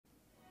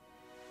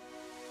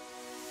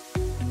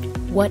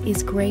What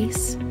is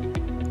grace?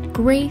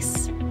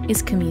 Grace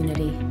is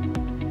community.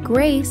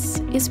 Grace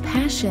is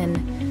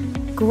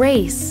passion.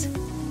 Grace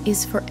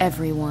is for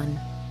everyone.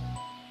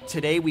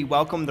 Today we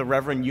welcome the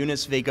Reverend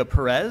Eunice Vega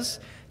Perez.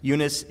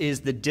 Eunice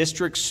is the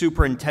district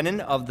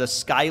superintendent of the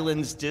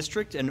Skylands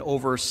District and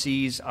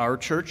oversees our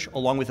church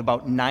along with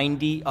about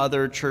 90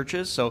 other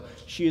churches. So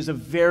she is a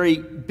very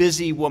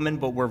busy woman,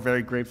 but we're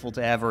very grateful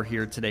to have her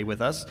here today with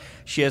us.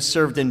 She has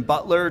served in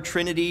Butler,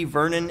 Trinity,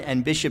 Vernon,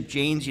 and Bishop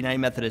James United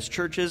Methodist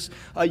churches.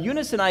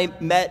 Eunice and I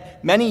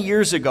met many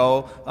years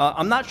ago.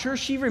 I'm not sure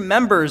she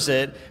remembers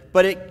it,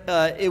 but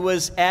it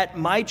was at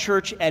my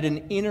church at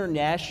an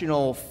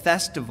international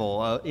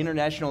festival,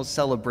 international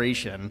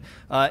celebration,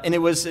 and it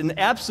was an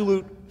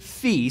absolute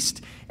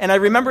feast. And I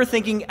remember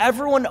thinking,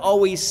 everyone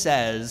always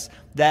says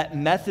that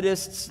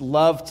Methodists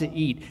love to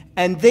eat,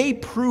 and they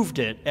proved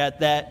it at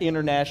that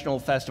international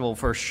festival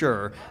for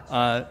sure.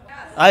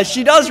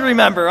 She does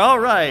remember. All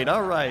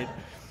right.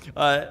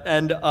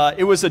 And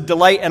it was a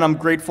delight, and I'm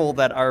grateful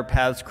that our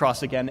paths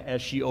cross again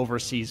as she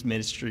oversees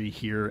ministry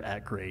here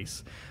at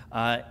Grace.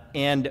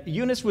 And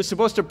Eunice was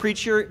supposed to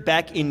preach here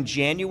back in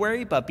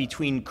January, but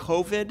between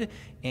COVID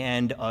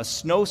and a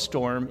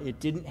snowstorm, it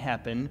didn't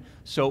happen,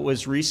 so it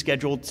was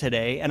rescheduled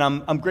today. And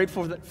I'm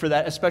grateful for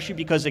that, especially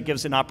because it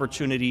gives an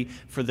opportunity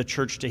for the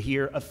church to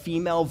hear a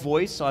female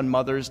voice on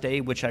Mother's Day,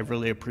 which I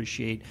really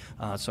appreciate.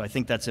 So I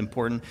think that's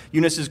important.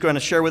 Eunice is going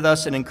to share with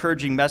us an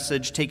encouraging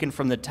message taken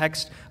from the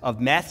text of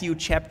Matthew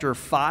chapter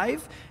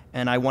 5.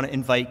 And I want to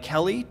invite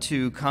Kelly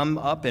to come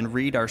up and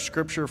read our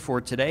scripture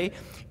for today.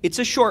 It's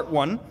a short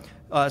one,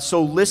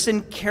 so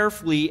listen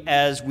carefully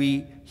as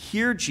we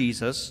hear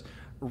Jesus,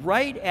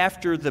 right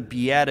after the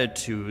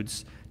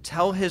Beatitudes,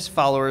 tell his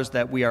followers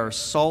that we are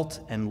salt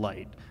and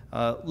light.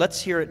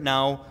 Let's hear it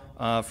now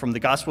from the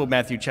Gospel of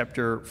Matthew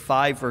chapter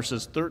 5,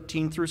 verses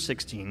 13 through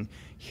 16.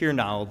 Hear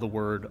now the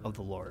word of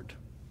the Lord.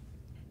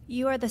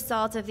 You are the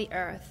salt of the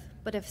earth,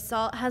 but if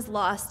salt has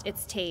lost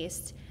its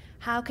taste,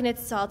 how can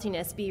its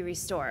saltiness be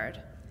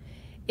restored?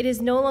 It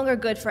is no longer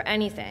good for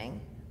anything,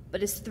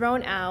 but is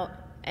thrown out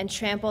and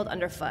trampled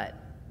underfoot.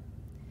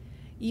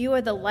 You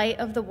are the light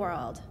of the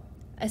world.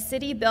 A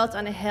city built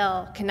on a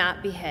hill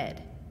cannot be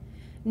hid.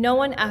 No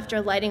one, after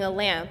lighting a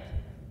lamp,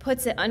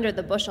 puts it under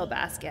the bushel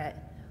basket,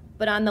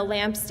 but on the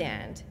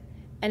lampstand,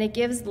 and it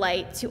gives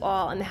light to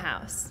all in the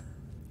house.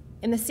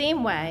 In the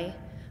same way,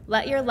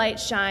 let your light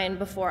shine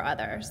before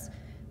others,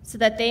 so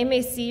that they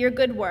may see your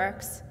good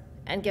works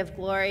and give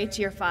glory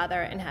to your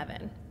Father in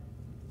heaven.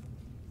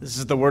 This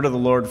is the word of the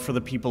Lord for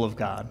the people of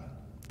God.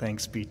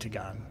 Thanks be to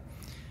God.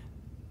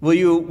 Will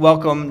you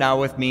welcome now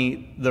with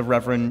me the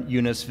Reverend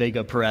Eunice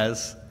Vega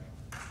Perez?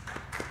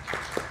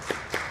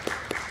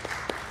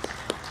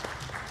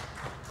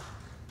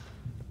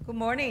 Good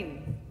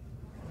morning.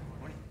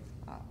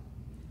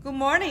 Good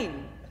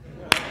morning.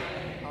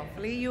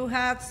 Hopefully you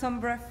had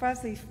some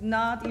breakfast. If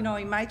not,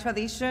 in my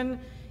tradition,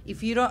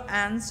 if you don't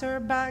answer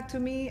back to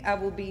me, I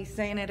will be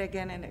saying it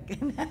again and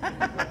again.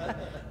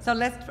 So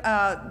let's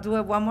do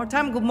it one more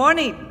time. Good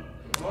morning.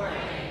 Good morning.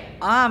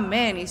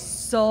 Amen. It's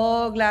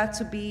so glad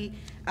to be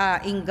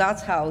in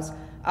God's house.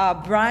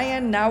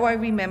 Brian, now I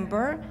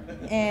remember,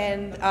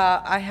 and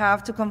I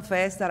have to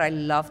confess that I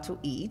love to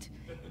eat.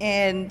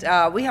 And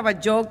we have a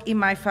joke in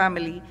my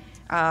family.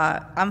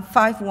 I'm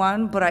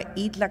 5'1", but I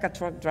eat like a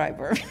truck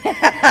driver.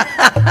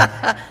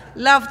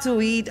 Love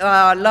to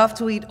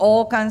eat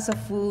all kinds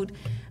of food.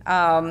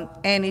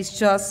 And it's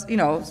just,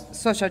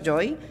 such a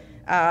joy.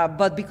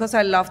 But because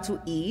I love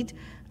to eat,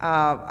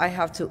 I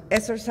have to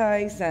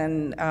exercise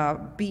and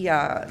be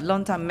a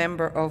long-time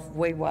member of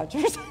Weight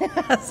Watchers.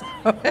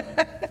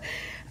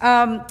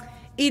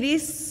 It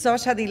is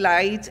such a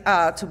delight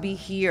to be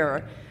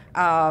here.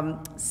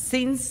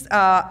 Since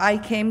I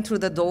came through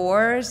the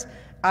doors,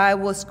 I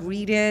was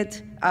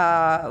greeted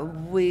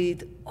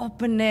with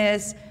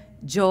openness,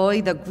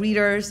 joy. The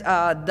greeters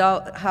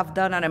have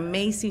done an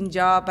amazing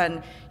job.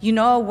 And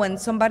when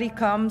somebody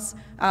comes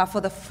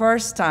for the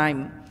first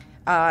time,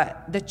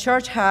 the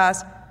church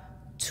has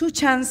 2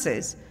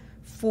 chances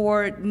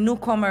for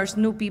newcomers,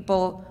 new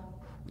people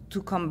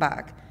to come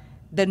back.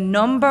 The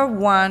number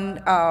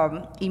one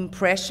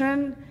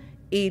impression,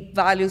 it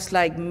values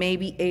like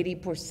maybe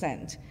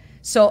 80%.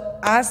 So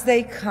as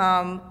they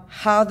come,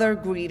 how they're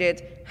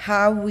greeted,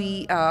 how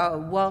we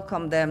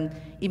welcome them,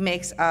 it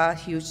makes a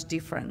huge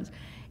difference.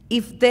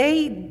 If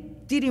they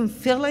didn't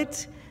feel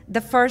it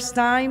the first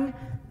time,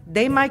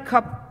 they might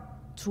come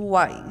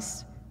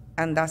twice,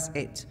 and that's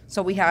it.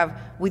 So we have,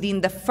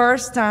 within the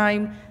first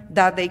time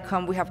that they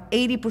come, we have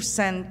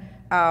 80%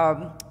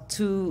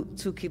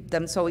 to keep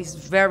them, so it's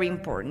very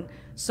important.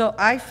 So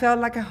I felt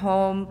like a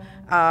home.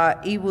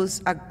 It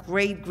was a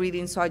great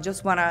greeting, so I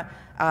just want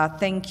to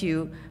thank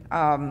you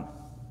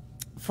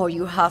for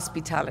your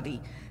hospitality.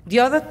 The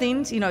other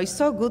things, it's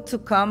so good to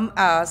come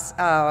as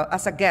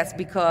a guest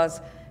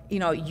because,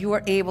 you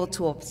are able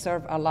to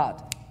observe a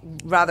lot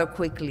rather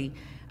quickly.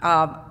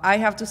 I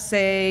have to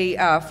say,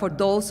 for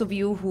those of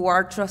you who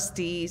are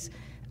trustees,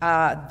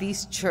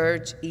 this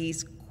church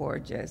is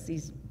gorgeous.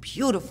 It's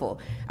beautiful.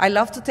 I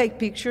love to take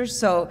pictures,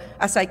 so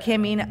as I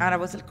came in and I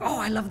was like, oh,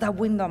 I love that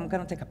window, I'm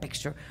gonna take a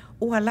picture.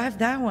 Oh, I love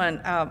that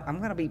one. I'm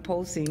gonna be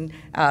posing,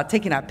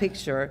 taking a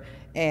picture,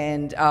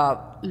 and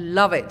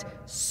love it.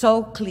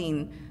 So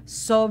clean,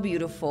 so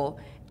beautiful.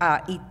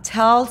 It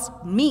tells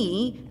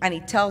me and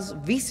it tells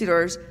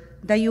visitors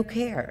that you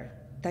care,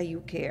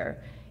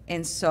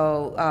 And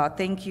so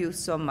thank you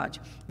so much.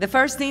 The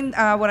first thing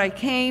when I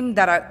came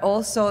that I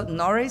also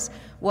noticed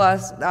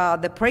was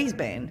the praise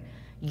band.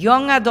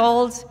 Young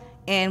adults,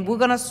 and we're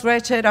gonna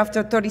stretch it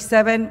after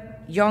 37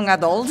 young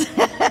adults.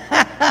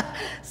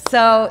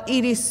 So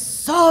it is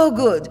so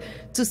good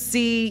to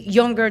see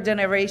younger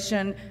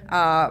generation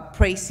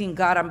praising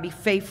God and be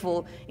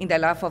faithful in the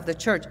life of the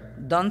church.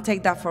 Don't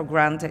take that for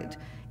granted.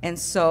 And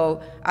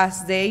so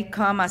as they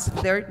come, as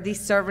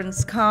these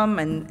servants come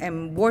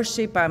and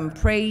worship and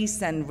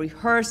praise and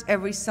rehearse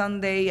every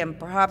Sunday and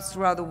perhaps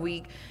throughout the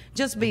week,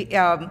 just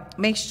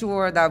make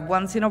sure that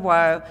once in a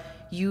while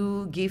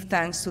you give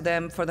thanks to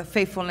them for the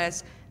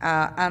faithfulness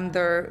and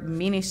their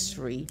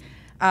ministry.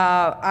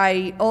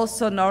 I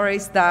also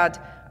noticed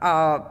that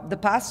the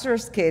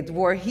pastor's kids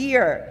were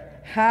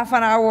here half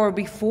an hour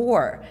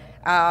before.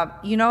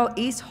 You know,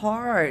 it's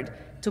hard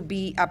to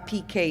be a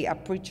PK, a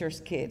preacher's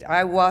kid.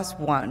 I was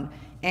one,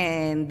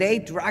 and they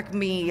dragged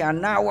me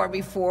an hour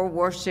before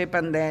worship,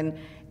 and then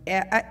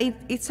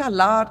it's a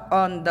lot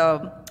on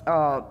the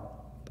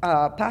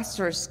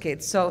pastor's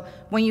kids. So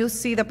when you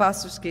see the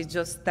pastor's kids,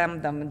 just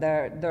stamp them.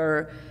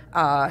 They're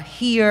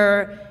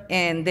here,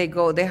 and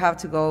they have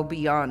to go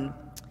beyond.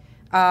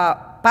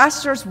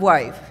 Pastor's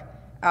wife,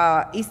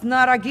 it's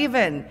not a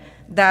given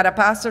that a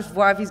pastor's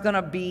wife is going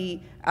to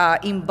be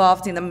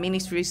involved in the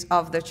ministries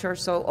of the church.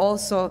 So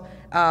also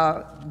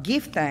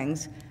give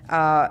thanks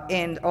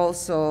and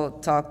also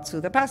talk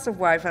to the pastor's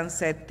wife and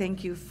said,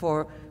 thank you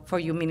for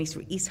your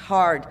ministry. It's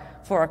hard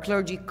for a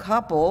clergy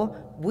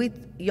couple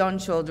with young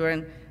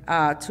children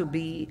to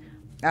be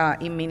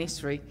in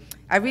ministry.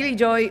 I really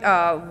enjoy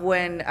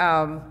when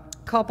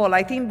couple,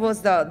 I think it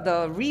was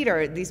the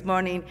reader this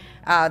morning,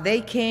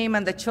 they came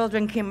and the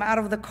children came out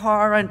of the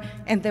car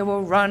and they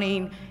were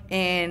running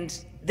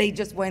and they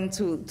just went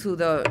to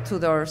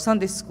their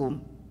Sunday school.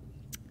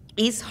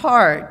 It's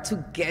hard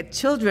to get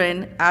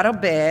children out of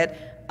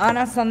bed on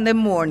a Sunday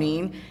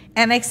morning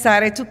and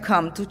excited to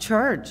come to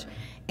church.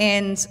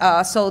 And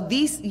so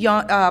these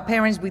young,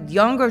 parents with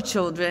younger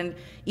children,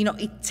 you know,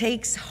 it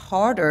takes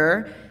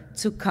harder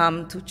to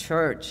come to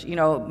church. You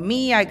know,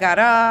 me, I got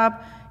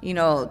up, you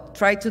know,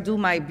 tried to do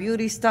my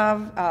beauty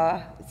stuff,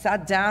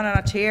 sat down on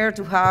a chair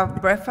to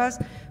have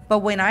breakfast. But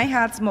when I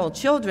had small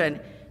children,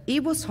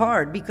 it was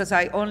hard because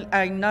I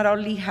not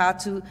only had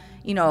to,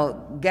 you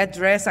know, get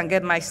dressed and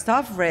get my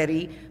stuff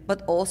ready,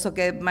 but also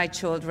get my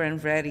children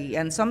ready.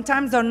 And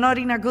sometimes they're not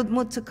in a good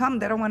mood to come.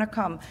 They don't want to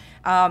come.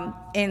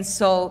 And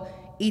so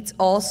it's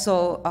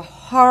also a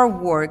hard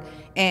work,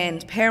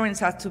 and parents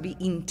have to be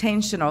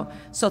intentional.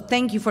 So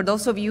thank you for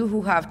those of you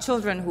who have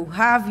children, who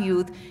have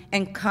youth,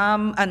 and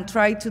come and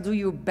try to do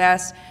your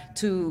best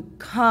to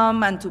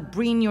come and to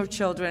bring your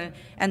children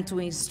and to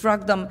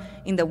instruct them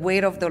in the way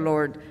of the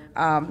Lord.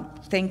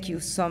 Thank you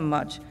so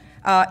much.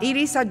 It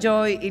is a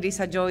joy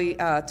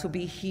to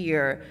be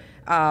here.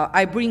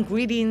 I bring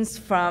greetings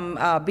from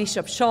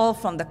Bishop Scholl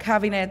from the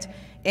cabinet,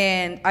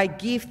 and I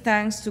give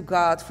thanks to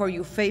God for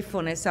your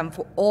faithfulness and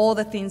for all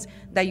the things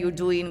that you're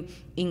doing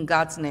in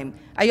God's name.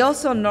 I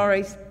also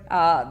noticed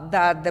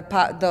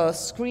that the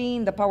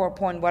screen, the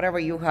PowerPoint, whatever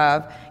you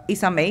have,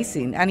 is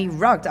amazing, and it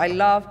rocked. I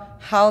love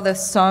how the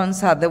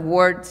sons have the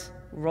words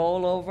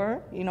roll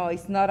over. You know,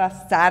 it's not a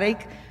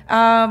static,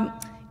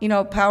 you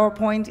know,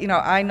 PowerPoint. You know,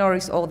 I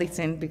noticed all these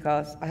things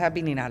because I have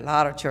been in a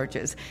lot of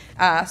churches.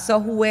 So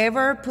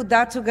whoever put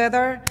that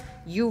together,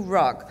 you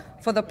rock.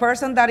 For the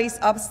person that is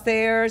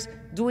upstairs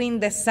doing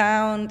the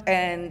sound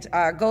and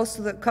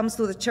comes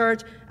to the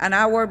church an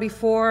hour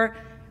before,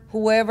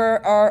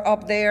 whoever are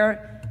up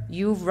there,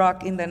 you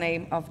rock in the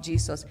name of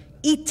Jesus.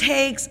 It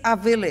takes a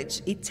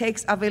village. It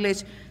takes a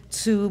village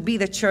to be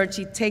the church.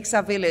 It takes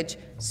a village,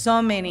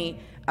 so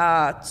many,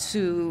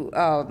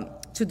 to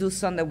do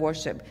Sunday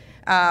worship.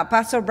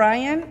 Pastor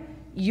Brian,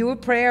 your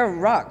prayer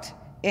rocked.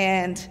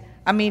 And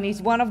I mean,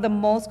 it's one of the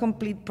most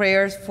complete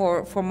prayers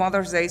for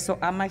Mother's Day, so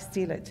I might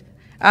steal it.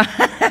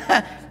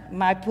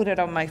 I put it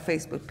on my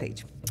Facebook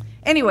page.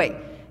 Anyway,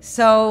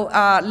 so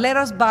let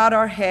us bow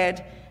our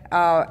head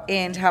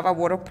and have a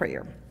word of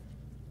prayer.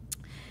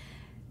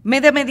 May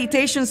the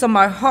meditations of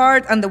my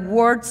heart and the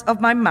words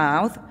of my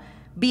mouth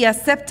be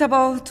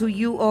acceptable to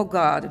you, O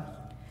God.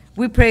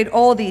 We prayed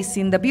all this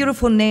in the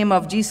beautiful name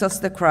of Jesus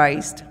the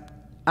Christ.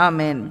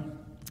 Amen.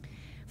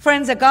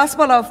 Friends, the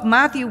Gospel of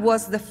Matthew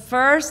was the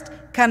first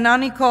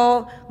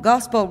canonical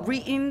gospel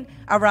written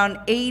around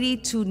 80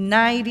 to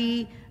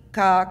 90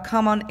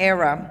 Common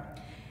Era.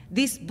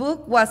 This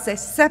book was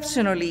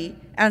exceptionally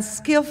and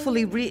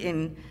skillfully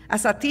written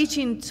as a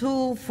teaching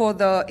tool for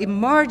the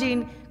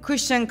emerging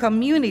Christian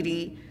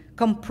community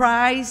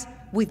comprised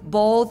with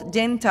both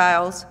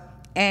Gentiles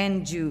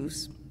and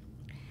Jews.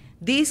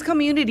 This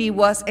community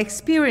was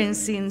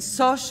experiencing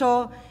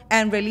social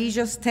and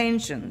religious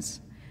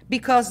tensions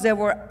because they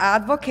were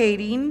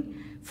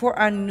advocating for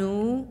a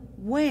new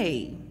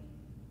way,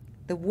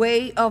 the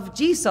way of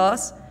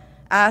Jesus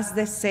as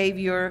the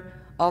Savior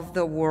of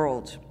the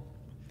world.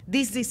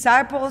 These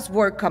disciples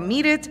were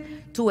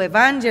committed to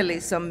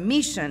evangelism,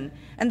 mission,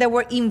 and they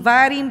were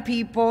inviting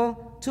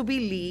people to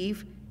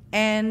believe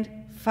and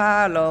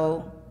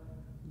follow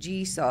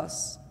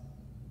Jesus,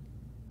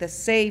 the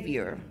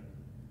Savior,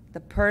 the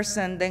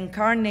person, the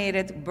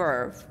incarnated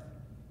Verb.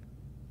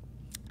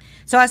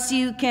 So as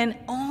you can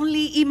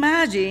only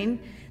imagine,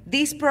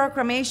 this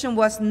proclamation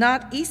was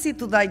not easy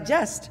to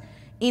digest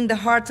in the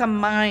hearts and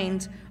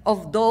minds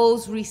of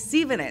those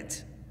receiving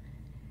it.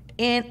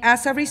 And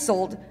as a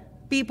result,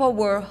 people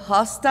were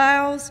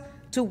hostile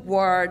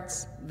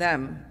towards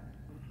them.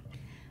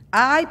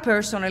 I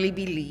personally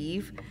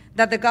believe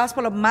that the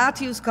Gospel of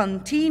Matthew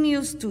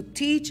continues to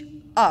teach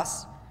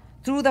us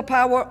through the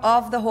power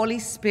of the Holy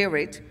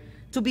Spirit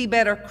to be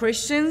better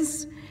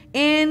Christians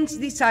and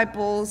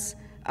disciples,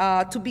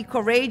 to be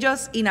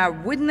courageous in our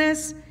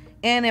witness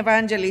and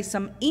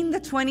evangelism in the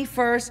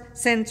 21st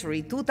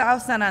century,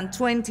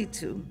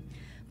 2022.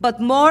 But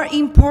more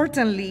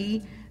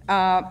importantly,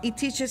 it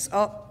teaches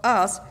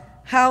us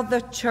how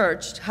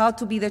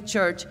to be the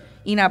church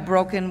in a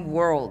broken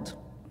world.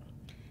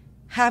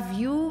 Have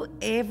you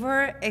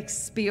ever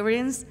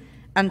experienced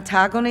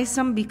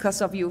antagonism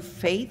because of your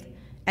faith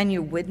and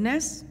your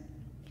witness?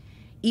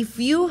 If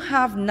you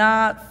have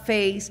not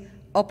faced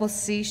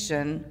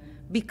opposition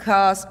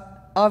because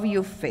of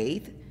your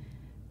faith,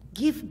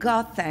 give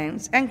God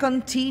thanks and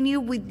continue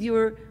with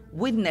your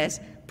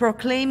witness,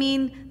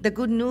 proclaiming the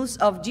good news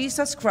of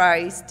Jesus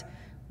Christ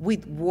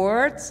with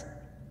words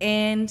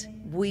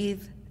and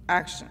with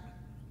action.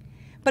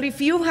 But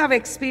if you have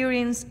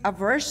experienced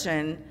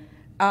aversion,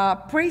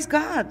 praise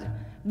God,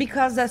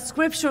 because the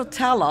scripture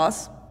tells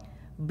us,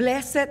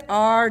 blessed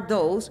are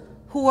those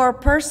who are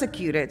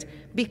persecuted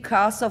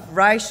because of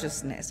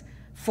righteousness,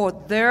 for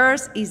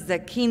theirs is the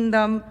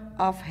kingdom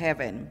of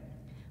heaven.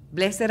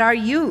 Blessed are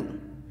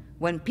you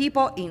when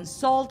people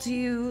insult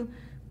you,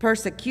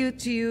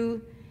 persecute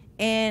you,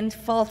 and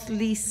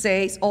falsely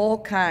say all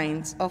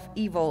kinds of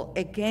evil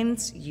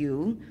against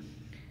you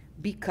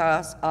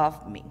because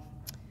of me.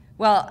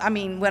 Well, I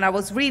mean, when I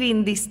was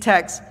reading this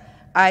text,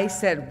 I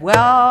said,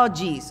 well,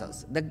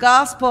 Jesus, the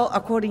gospel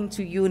according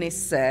to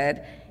Eunice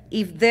said,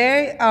 if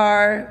they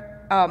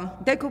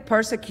could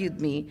persecute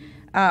me,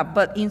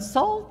 but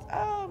insult,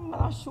 I'm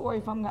not sure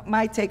if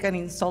might take an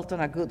insult in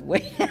a good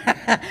way.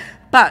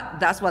 But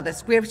that's what the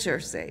scripture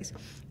says.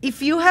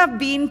 If you have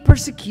been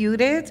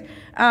persecuted,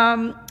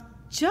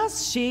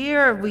 just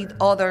share with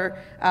other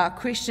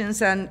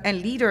Christians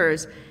and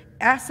leaders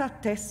as a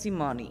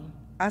testimony,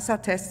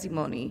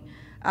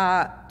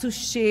 to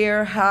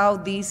share how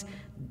this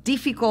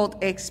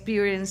difficult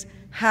experience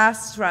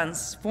has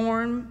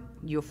transformed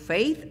your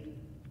faith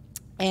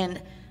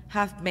and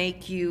have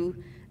made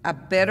you a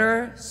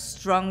better,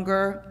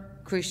 stronger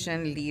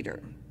Christian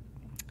leader.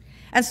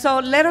 And so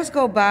let us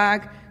go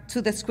back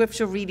to the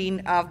scripture reading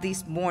of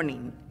this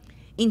morning.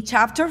 In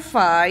chapter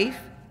 5,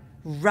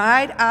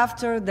 right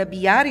after the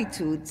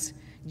Beatitudes,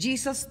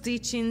 Jesus'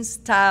 teaching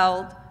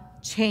style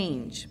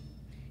changed.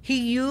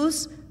 He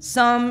used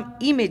some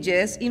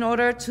images in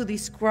order to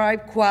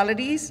describe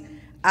qualities,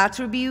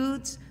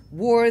 attributes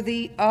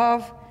worthy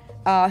of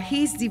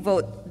his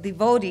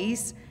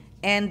devotees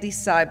and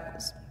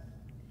disciples.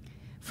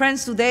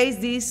 Friends, today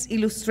these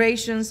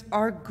illustrations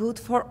are good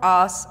for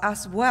us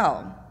as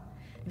well.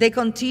 They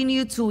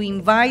continue to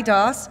invite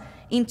us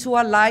into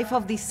a life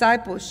of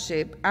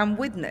discipleship and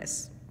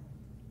witness,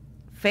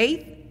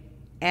 faith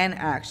and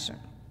action.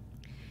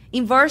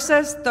 In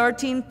verses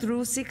 13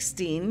 through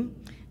 16,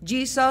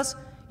 Jesus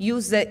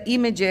used the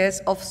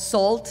images of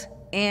salt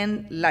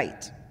and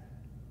light.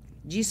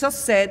 Jesus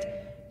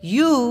said,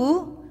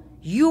 you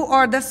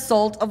are the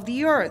salt of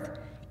the earth,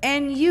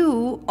 and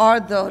you are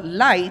the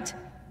light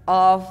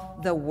of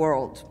the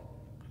world.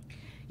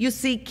 You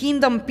see,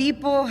 kingdom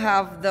people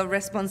have the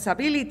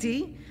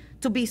responsibility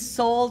to be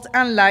salt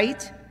and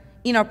light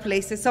in our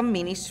places of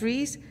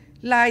ministries,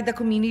 like the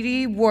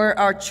community where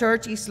our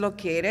church is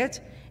located.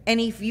 And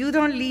if you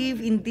don't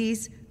live in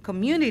this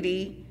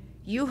community,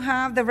 you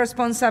have the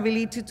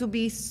responsibility to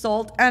be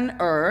salt and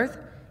earth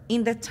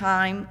in the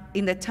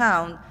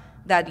town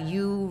that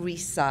you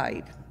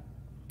reside.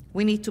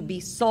 We need to be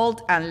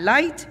salt and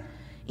light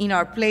in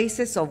our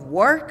places of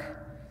work,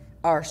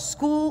 our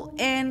school,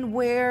 and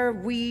where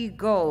we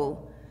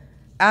go,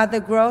 at the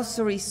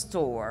grocery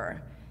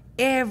store,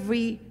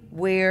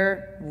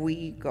 everywhere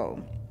we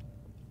go.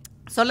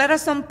 So let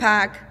us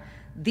unpack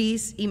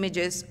these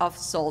images of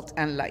salt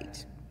and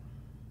light.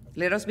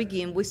 Let us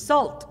begin with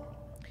salt.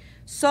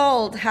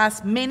 Salt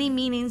has many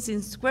meanings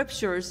in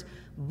scriptures,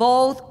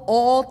 both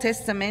Old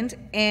Testament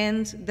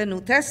and the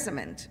New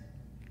Testament.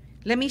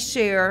 Let me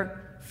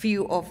share a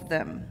few of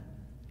them.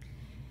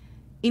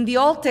 In the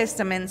Old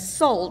Testament,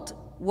 salt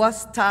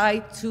was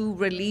tied to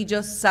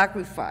religious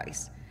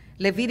sacrifice.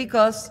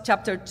 Leviticus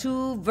chapter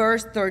 2,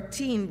 verse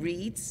 13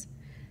 reads,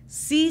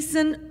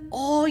 Season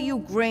all your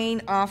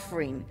grain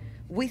offering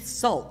with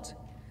salt.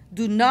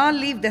 Do not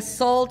leave the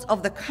salt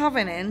of the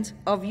covenant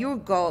of your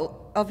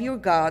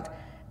God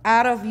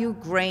out of your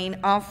grain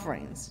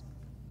offerings.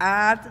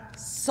 Add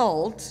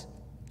salt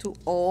to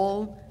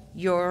all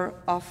your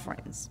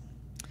offerings.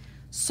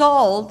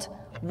 Salt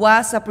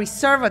was a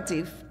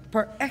preservative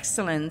per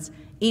excellence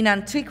in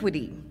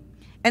antiquity.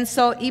 And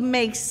so it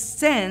makes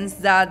sense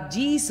that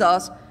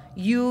Jesus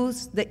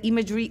used the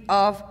imagery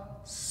of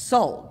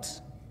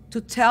salt to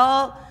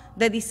tell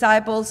the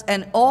disciples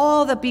and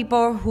all the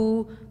people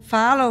who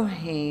follow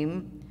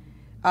him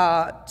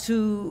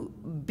to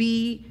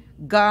be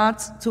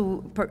God's,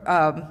 the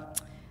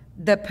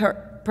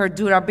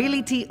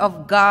perdurability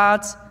of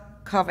God's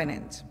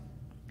covenant.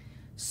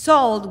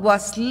 Salt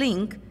was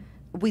linked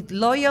with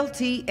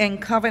loyalty and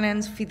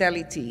covenant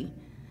fidelity.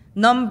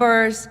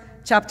 Numbers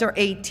chapter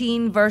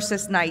 18,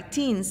 verses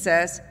 19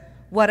 says,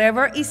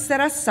 "Whatever is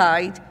set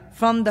aside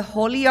from the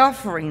holy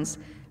offerings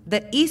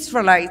the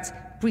Israelites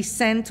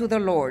present to the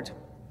Lord,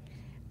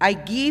 I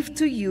give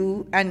to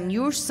you and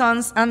your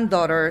sons and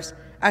daughters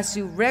as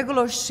your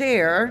regular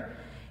share.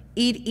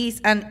 It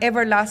is an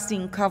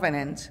everlasting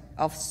covenant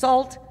of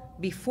salt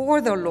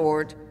before the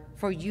Lord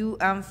for you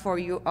and for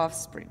your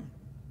offspring."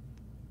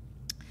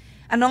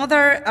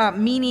 Another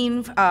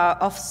meaning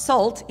of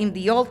salt in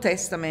the Old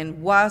Testament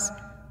was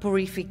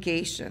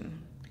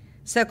purification.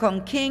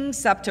 2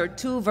 Kings chapter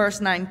 2,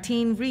 verse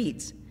 19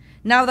 reads,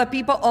 "Now the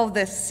people of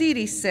the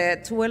city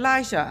said to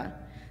Elijah,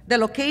 'The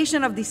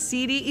location of the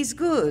city is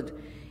good,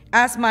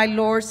 as my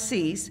Lord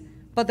sees,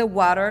 but the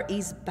water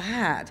is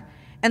bad,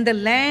 and the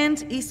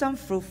land is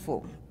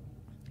unfruitful.'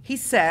 He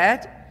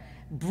said,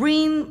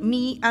 'Bring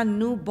me a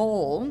new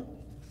bowl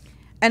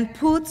and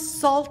put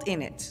salt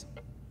in it.'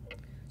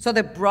 So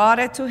they brought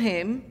it to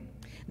him.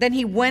 Then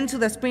he went to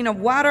the spring of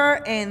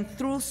water and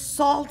threw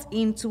salt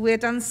into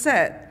it and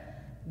said,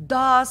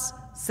 'Thus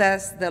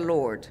says the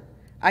Lord,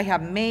 I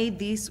have made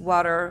this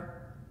water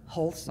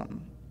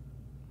wholesome.'"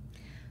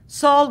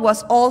 Salt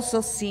was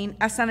also seen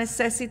as a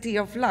necessity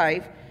of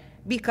life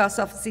because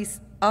of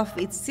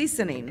its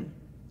seasoning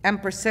and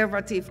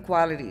preservative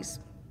qualities.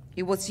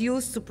 It was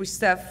used to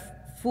preserve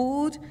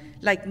food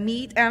like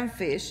meat and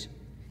fish.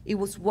 It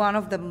was one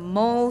of the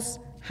most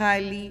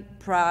highly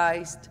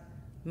prized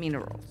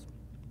minerals.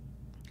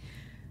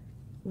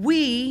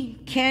 We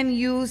can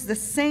use the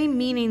same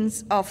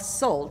meanings of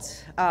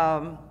salt.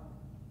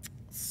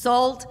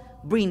 Salt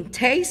brings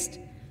taste,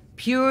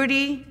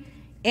 purity,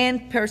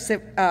 and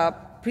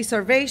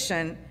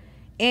preservation,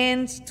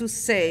 and to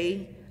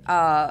say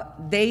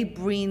they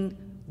bring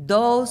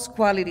those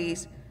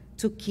qualities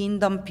to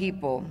kingdom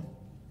people.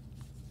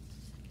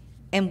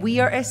 And we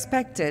are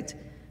expected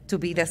to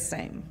be the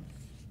same.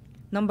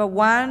 Number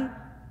one,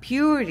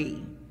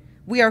 purity.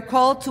 We are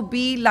called to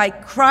be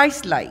like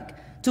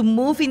Christ-like, to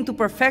move into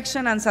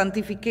perfection and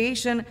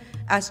sanctification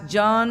as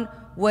John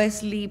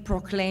Wesley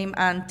proclaimed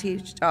and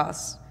taught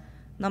us.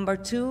 Number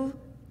two,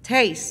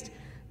 taste.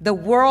 The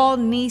world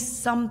needs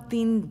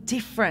something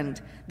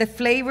different. The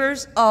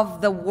flavors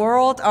of the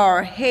world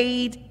are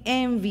hate,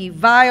 envy,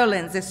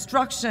 violence,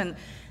 destruction,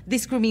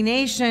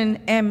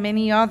 discrimination, and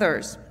many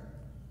others.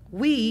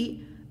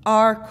 We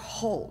are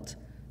called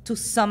to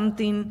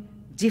something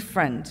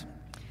different.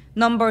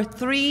 Number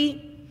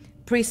three,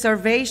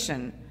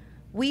 preservation.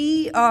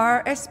 We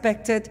are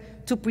expected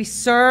to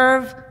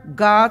preserve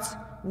God's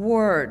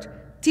word,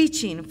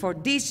 teaching for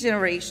this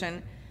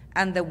generation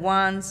and the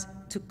ones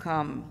to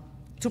come.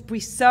 To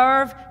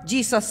preserve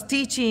Jesus'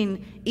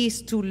 teaching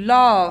is to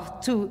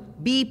love, to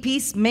be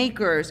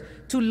peacemakers,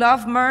 to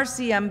love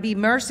mercy and be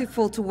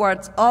merciful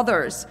towards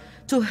others,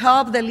 to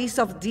help the least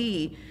of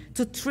thee,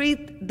 to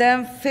treat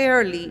them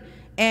fairly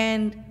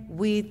and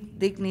with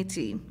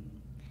dignity,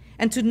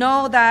 and to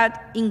know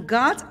that in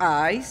God's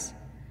eyes,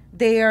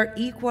 they are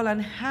equal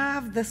and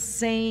have the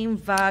same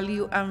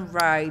value and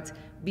right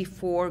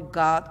before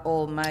God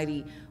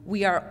Almighty.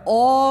 We are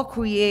all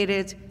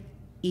created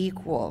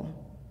equal.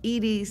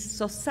 It is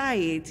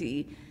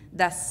society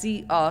that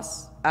sees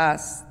us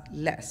as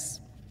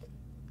less.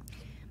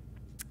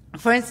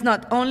 Friends,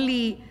 not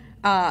only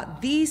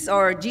these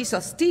are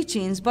Jesus'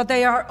 teachings, but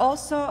they are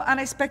also an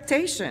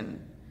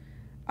expectation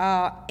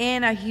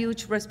and a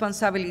huge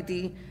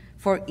responsibility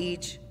for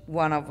each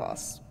one of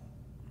us.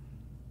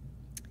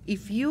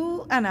 If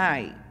you and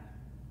I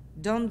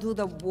don't do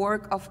the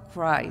work of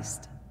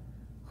Christ,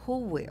 who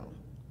will?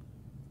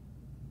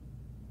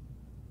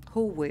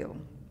 Who will?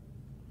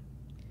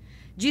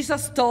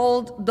 Jesus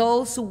told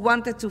those who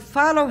wanted to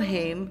follow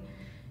him,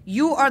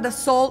 "You are the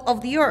salt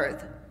of the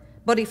earth.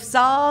 But if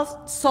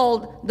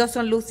salt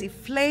doesn't lose its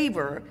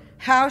flavor,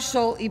 how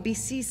shall it be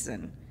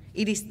seasoned?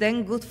 It is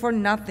then good for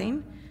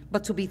nothing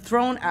but to be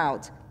thrown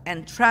out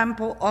and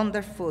trampled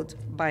underfoot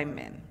by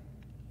men."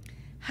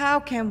 How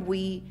can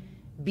we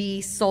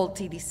be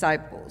salty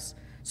disciples?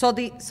 So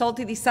the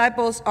salty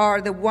disciples are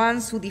the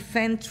ones who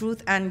defend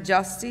truth and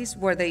justice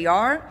where they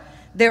are.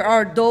 There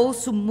are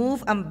those who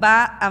move and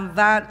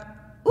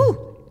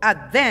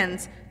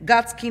advance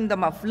God's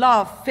kingdom of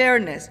love,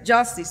 fairness,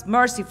 justice,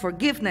 mercy,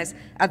 forgiveness,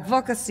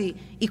 advocacy,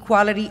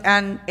 equality,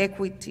 and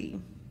equity.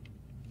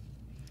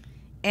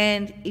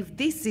 And if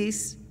this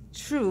is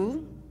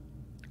true,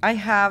 I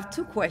have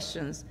two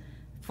questions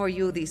for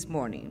you this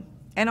morning,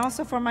 and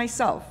also for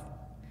myself.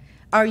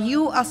 Are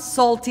you a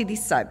salty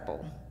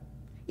disciple?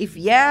 If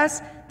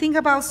yes, think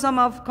about some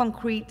of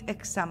concrete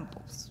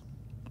examples.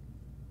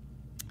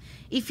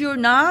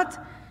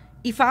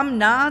 If I'm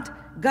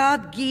not,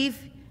 God give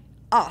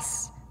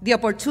us the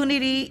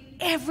opportunity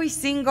every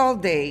single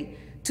day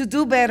to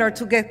do better,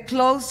 to get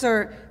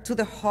closer to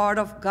the heart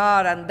of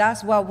God, and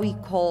that's what we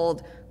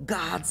call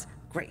God's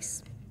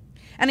grace.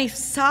 And if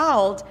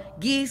salt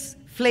gives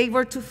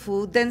flavor to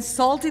food, then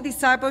salty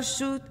disciples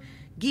should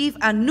give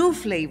a new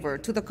flavor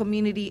to the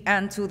community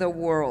and to the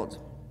world.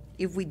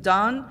 If we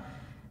don't,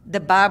 the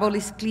Bible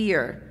is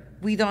clear.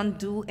 We don't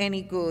do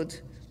any good.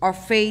 Our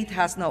faith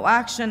has no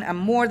action, and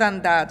more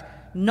than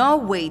that, no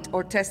weight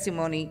or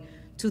testimony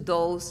to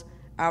those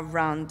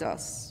around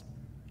us.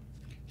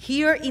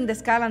 Here in the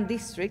Skyland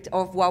district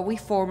of what we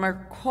formerly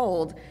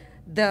called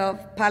the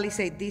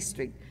Palisade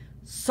district,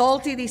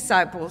 salty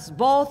disciples,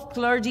 both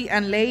clergy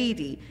and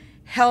laity,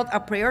 held a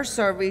prayer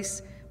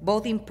service,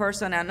 both in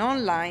person and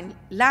online,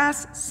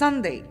 last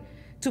Sunday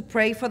to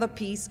pray for the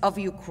peace of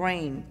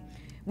Ukraine.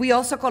 We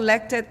also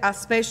collected a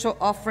special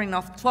offering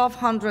of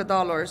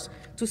 $1,200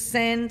 to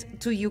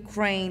send to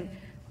Ukraine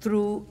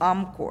through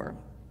UMCOR.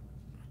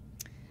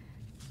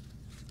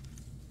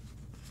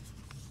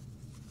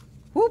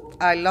 Whoop,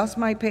 I lost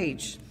my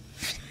page.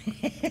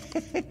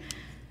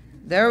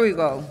 There we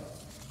go.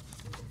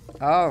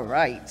 All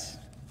right.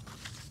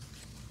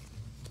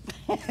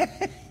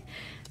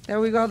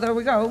 There we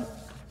go.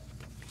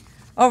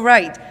 All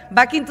right,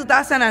 back in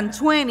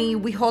 2020,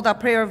 we held a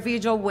prayer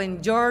vigil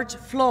when George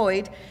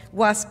Floyd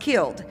was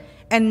killed.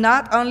 And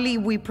not only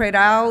we prayed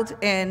out,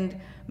 and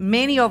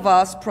many of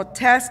us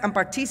protest and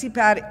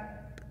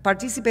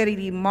participated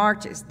in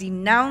marches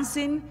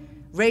denouncing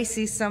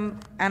racism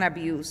and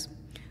abuse.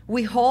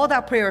 We held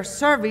a prayer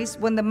service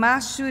when the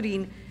mass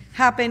shooting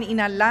happened in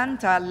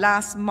Atlanta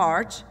last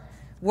March,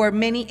 where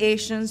many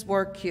Asians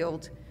were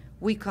killed.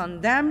 We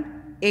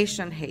condemn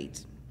Asian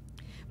hate.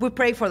 We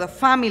pray for the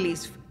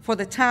families, for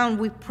the town.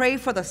 We pray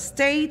for the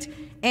state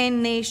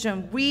and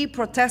nation. We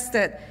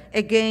protested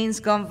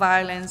against gun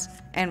violence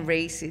and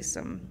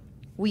racism.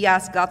 We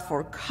ask God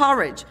for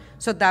courage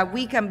so that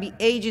we can be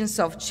agents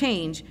of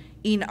change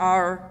in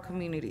our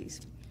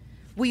communities.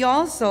 We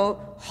also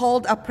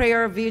hold a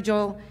prayer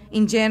vigil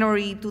in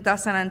January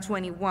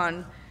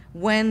 2021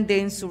 when the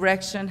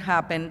insurrection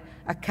happened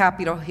at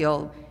Capitol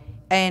Hill.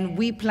 And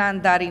we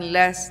planned that in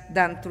less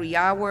than 3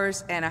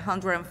 hours, and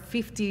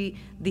 150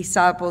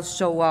 disciples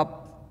show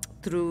up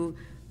through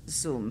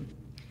Zoom.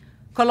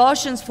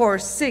 Colossians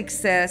 4:6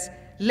 says,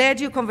 "Let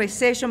your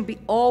conversation be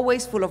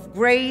always full of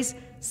grace,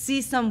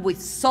 seasoned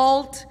with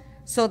salt,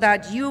 so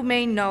that you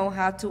may know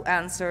how to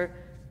answer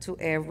to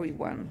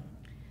everyone."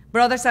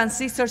 Brothers and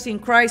sisters in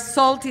Christ,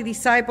 salty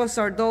disciples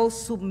are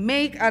those who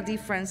make a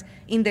difference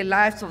in the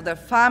lives of their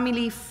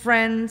family,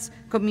 friends,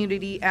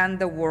 community, and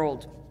the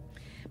world.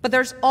 But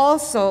there's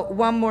also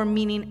one more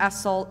meaning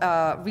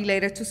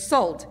related to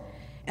salt,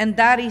 and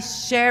that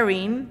is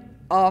sharing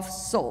of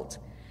salt.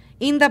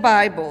 In the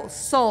Bible,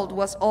 salt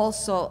was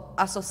also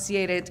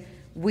associated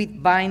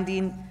with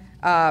binding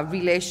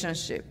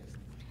relationship.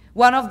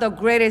 One of the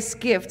greatest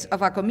gifts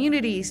of our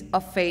communities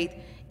of faith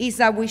is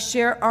that we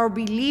share our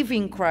belief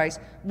in Christ.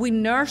 We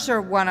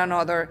nurture one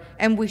another,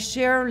 and we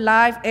share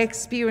life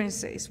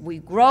experiences. We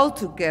grow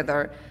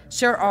together,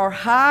 share our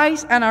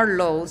highs and our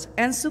lows,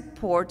 and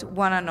support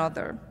one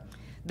another.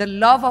 The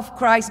love of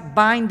Christ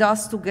binds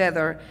us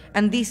together,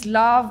 and this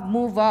love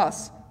moves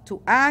us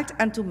to act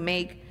and to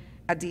make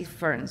a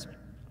difference.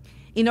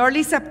 In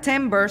early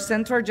September,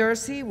 Central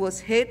Jersey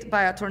was hit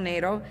by a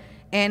tornado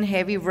and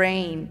heavy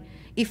rain.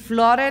 It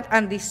flooded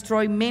and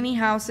destroyed many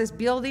houses,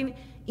 buildings,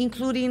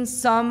 including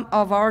some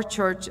of our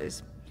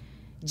churches.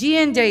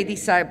 G&J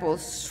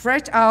disciples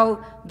stretched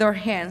out their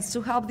hands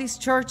to help these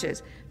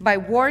churches by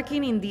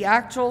working in the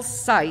actual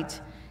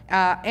site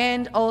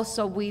and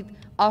also with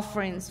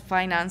offerings,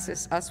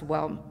 finances as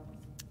well.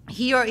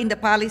 Here in the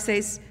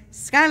Palisades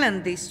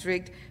Skyland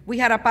district, we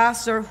had a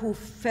pastor who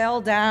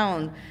fell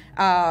down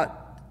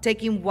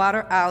taking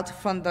water out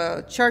from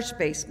the church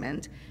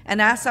basement,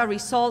 and as a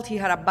result, he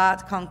had a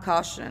bad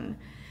concussion.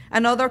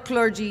 Another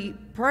clergy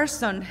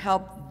person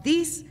helped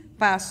this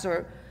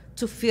pastor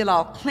to fill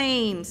out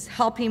claims,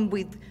 help him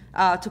with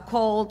to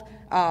call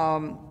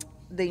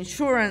the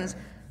insurance,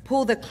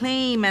 pull the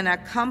claim, and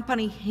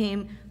accompany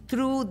him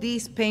through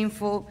this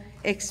painful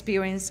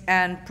experience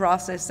and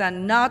process.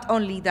 And not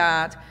only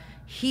that,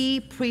 he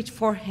preached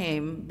for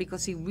him,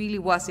 because he really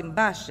was in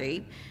bad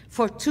shape,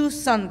 for 2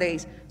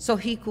 Sundays so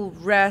he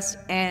could rest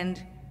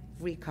and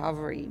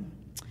recovery.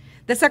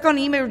 The second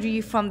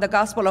imagery from the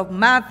Gospel of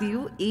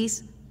Matthew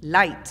is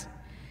light.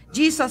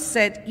 Jesus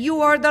said,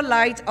 "You are the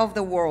light of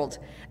the world.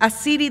 A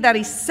city that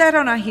is set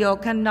on a hill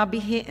cannot be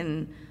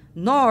hidden,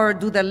 nor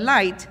do the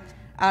light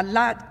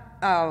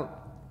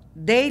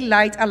They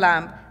light a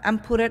lamp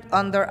and put it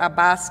under a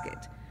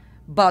basket,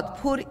 but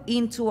put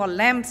into a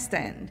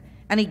lampstand,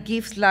 and it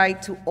gives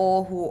light to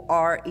all who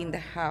are in the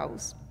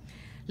house.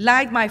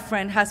 Light, my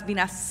friend, has been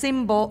a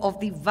symbol of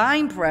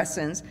divine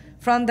presence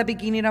from the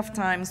beginning of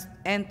times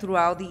and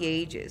throughout the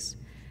ages.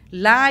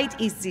 Light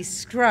is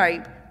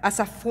described as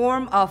a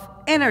form of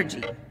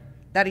energy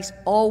that is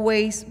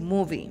always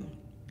moving.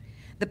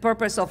 The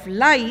purpose of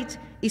light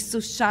is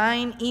to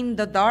shine in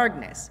the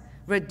darkness,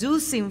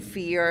 reducing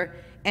fear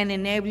and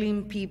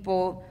enabling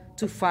people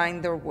to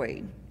find their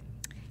way.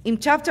 In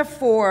chapter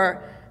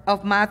 4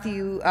 of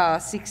Matthew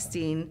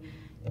 16,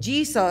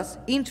 Jesus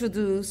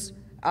introduced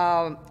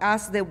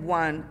as the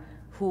one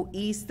who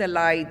is the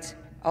light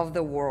of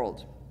the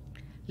world.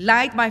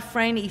 Light, my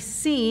friend, is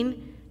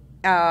seen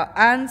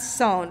and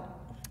sown.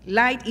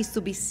 Light is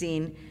to be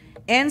seen,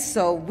 and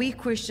so we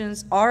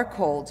Christians are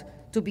called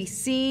to be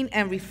seen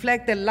and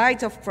reflect the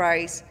light of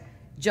Christ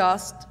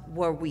just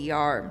where we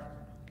are.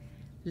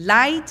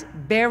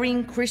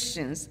 Light-bearing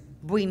Christians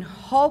bring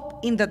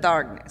hope in the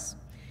darkness.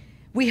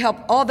 We help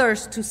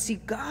others to see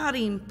God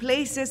in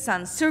places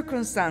and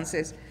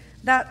circumstances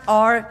that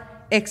are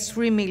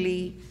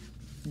extremely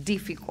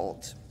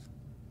difficult.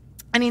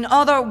 And in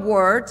other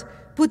words,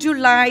 put your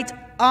light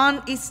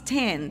on its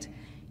stand.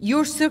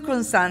 Your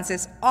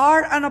circumstances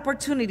are an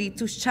opportunity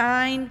to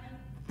shine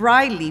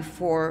brightly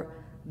for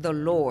the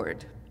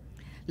Lord.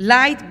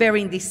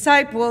 Light-bearing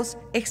disciples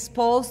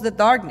expose the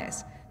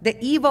darkness, the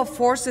evil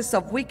forces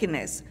of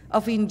wickedness,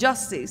 of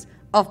injustice,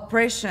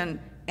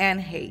 oppression,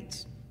 and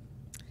hate.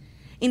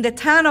 In the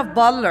town of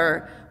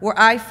Butler, where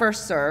I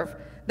first served,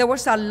 there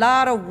was a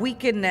lot of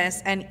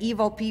wickedness and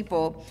evil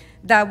people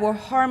that were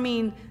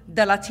harming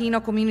the Latino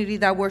community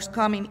that was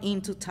coming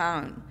into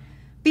town.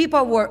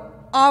 People were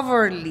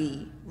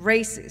overly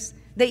racist.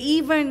 They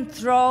even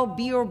throw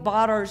beer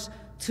bottles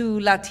to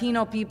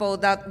Latino people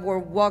that were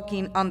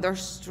walking on the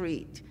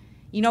street.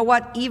 You know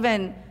what?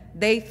 Even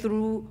they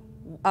threw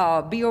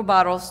beer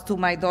bottles to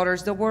my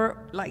daughters that were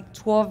like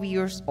 12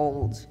 years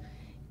old.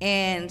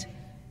 And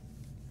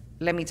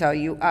let me tell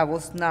you, I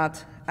was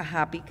not a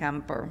happy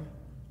camper.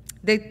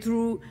 They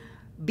threw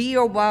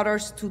beer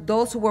bottles to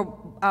those who were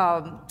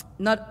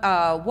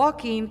not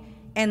walking,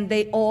 and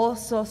they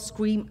also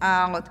screamed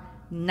out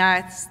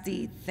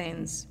nasty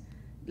things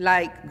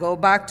like, go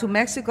back to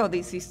Mexico,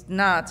 this is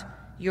not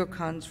your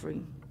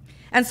country.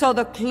 And so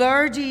the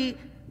clergy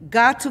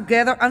got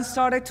together and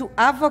started to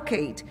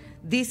advocate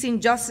these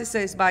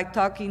injustices by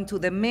talking to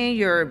the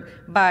mayor,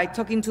 by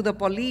talking to the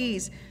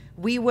police.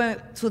 We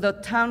went to the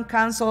town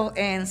council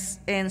and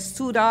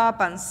stood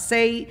up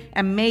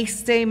and made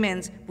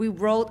statements. We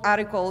wrote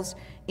articles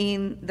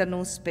in the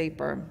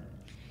newspaper.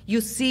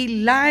 You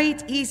see,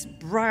 light is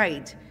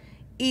bright.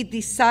 It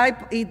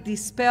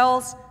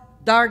dispels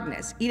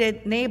darkness.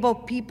 It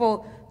enables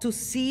people to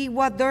see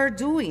what they're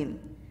doing.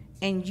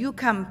 And you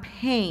can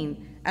paint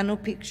a new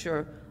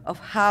picture of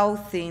how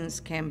things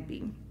can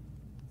be.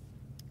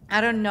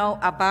 I don't know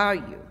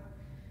about you,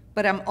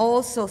 but I'm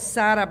also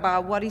sad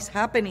about what is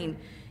happening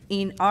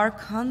in our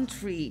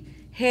country.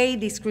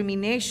 Hate,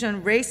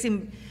 discrimination,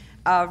 racism,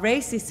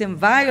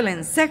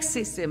 violence,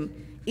 sexism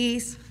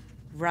is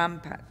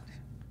rampant.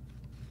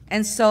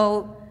 And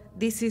so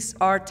this is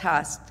our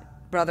task,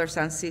 brothers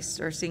and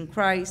sisters in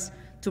Christ,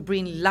 to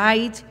bring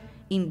light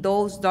in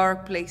those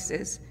dark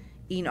places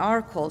in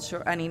our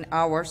culture and in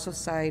our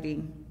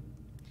society,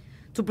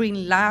 to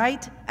bring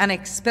light and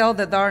expel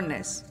the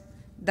darkness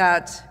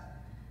that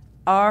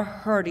are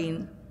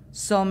hurting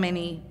so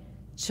many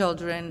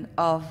children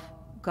of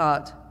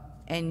God.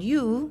 And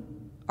you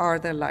are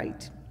the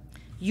light.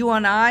 You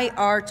and I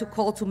are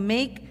called to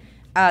make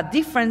a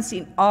difference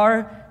in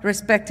our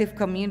respective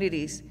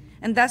communities.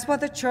 And that's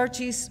what the church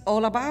is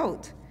all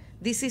about.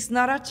 This is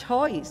not a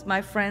choice,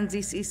 my friends.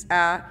 This is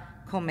a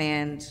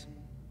command.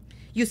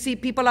 You see,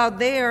 people out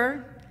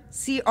there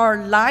see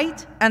our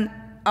light and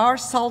our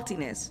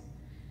saltiness.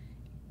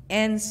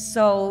 And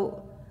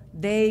so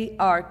they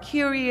are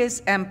curious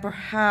and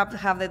perhaps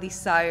have the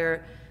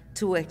desire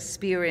to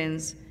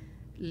experience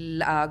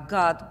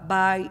God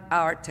by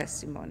our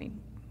testimony.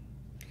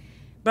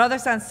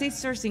 Brothers and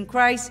sisters in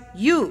Christ,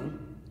 you,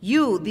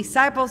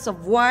 disciples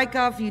of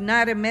Wyckoff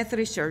United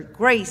Methodist Church,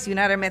 Grace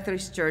United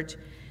Methodist Church,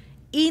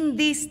 in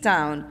this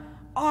town,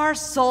 are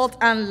salt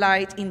and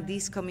light in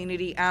this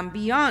community and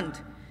beyond.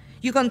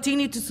 You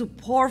continue to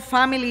support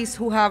families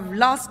who have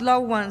lost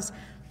loved ones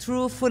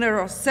through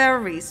funeral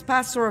service,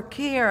 pastoral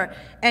care,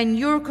 and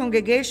your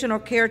congregational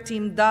care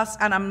team does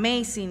an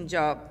amazing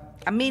job,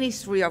 a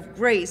ministry of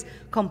grace,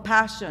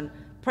 compassion,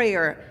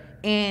 prayer,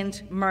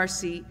 and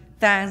mercy.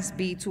 Thanks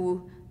be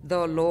to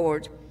the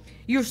Lord.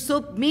 Your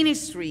soup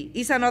ministry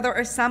is another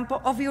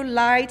example of your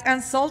light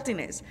and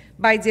saltiness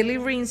by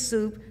delivering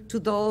soup to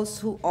those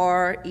who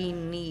are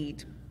in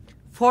need.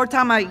 4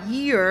 times a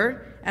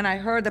year, and I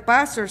heard the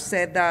pastor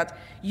said that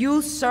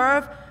you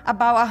serve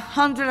about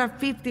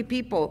 150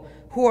 people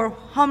who are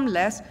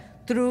homeless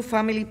through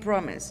Family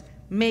Promise,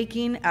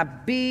 making a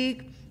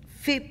big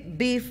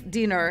beef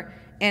dinner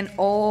and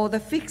all the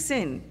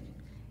fixing.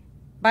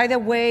 By the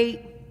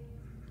way,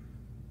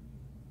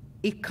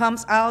 It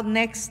comes out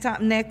next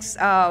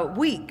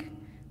week,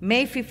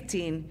 May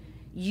 15.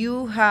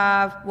 You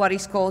have what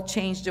is called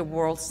Change the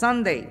World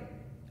Sunday.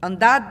 On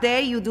that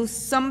day, you do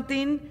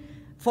something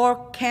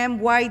for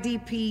Camp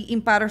YDP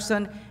in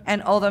Patterson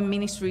and other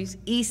ministries.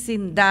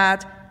 Isn't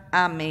that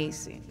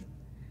amazing?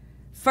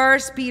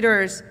 1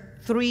 Peter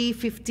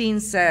 3:15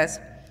 says,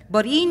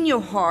 "But in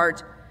your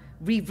heart,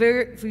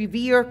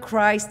 revere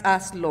Christ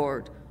as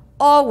Lord.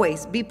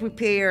 Always be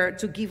prepared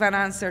to give an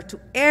answer to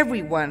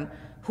everyone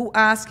who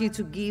asks you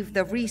to give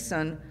the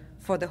reason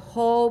for the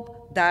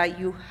hope that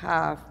you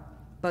have.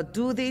 But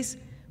do this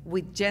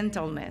with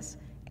gentleness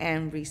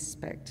and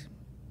respect."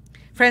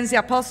 Friends, the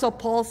Apostle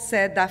Paul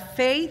said that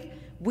faith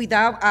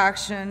without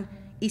action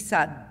is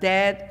a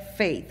dead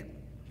faith.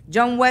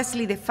 John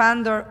Wesley, the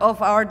founder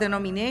of our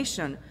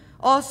denomination,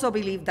 also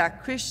believed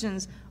that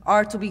Christians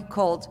are to be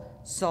called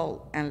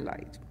salt and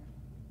light.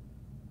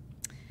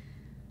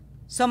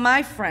 So,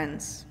 my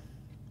friends,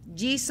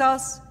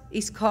 Jesus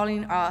is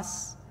calling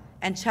us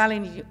and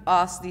challenging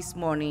us this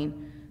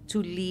morning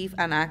to live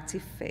an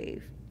active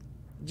faith.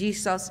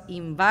 Jesus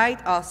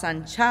invites us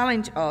and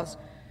challenges us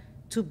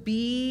to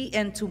be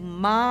and to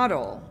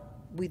model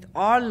with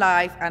our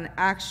life and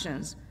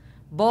actions,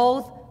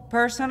 both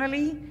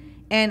personally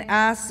and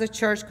as a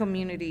church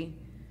community,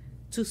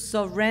 to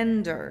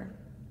surrender,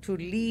 to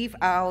live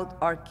out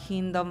our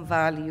kingdom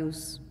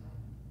values: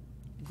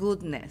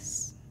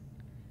 goodness,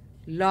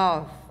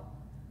 love,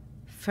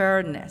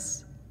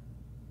 fairness,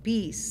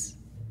 peace,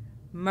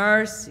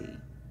 mercy,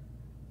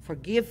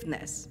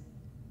 forgiveness,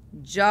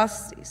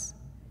 justice,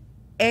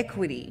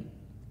 equity,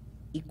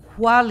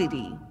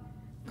 equality,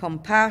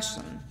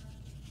 compassion,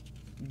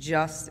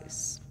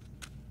 justice.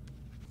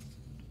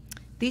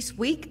 This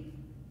week,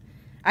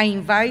 I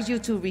invite you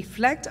to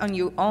reflect on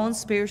your own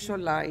spiritual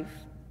life,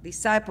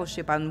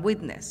 discipleship, and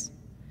witness,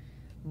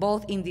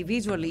 both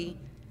individually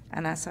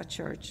and as a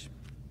church.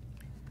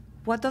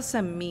 What does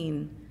it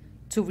mean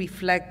to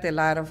reflect the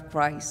light of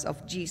Christ,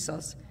 of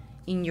Jesus,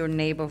 in your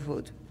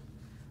neighborhood?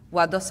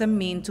 What does it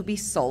mean to be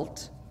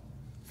salt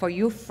for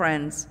your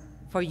friends,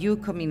 for your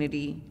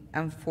community,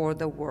 and for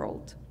the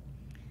world?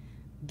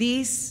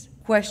 These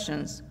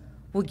questions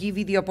will give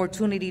you the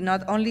opportunity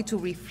not only to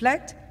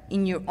reflect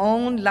in your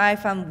own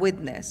life and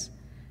witness,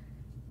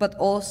 but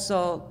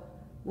also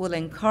will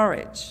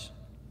encourage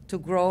to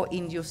grow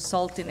in your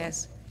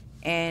saltiness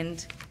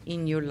and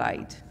in your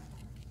light.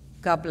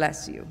 God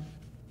bless you.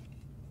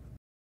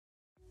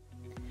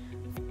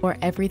 For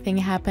everything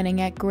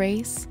happening at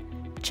Grace,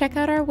 check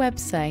out our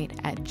website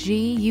at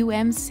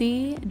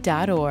gumc.org.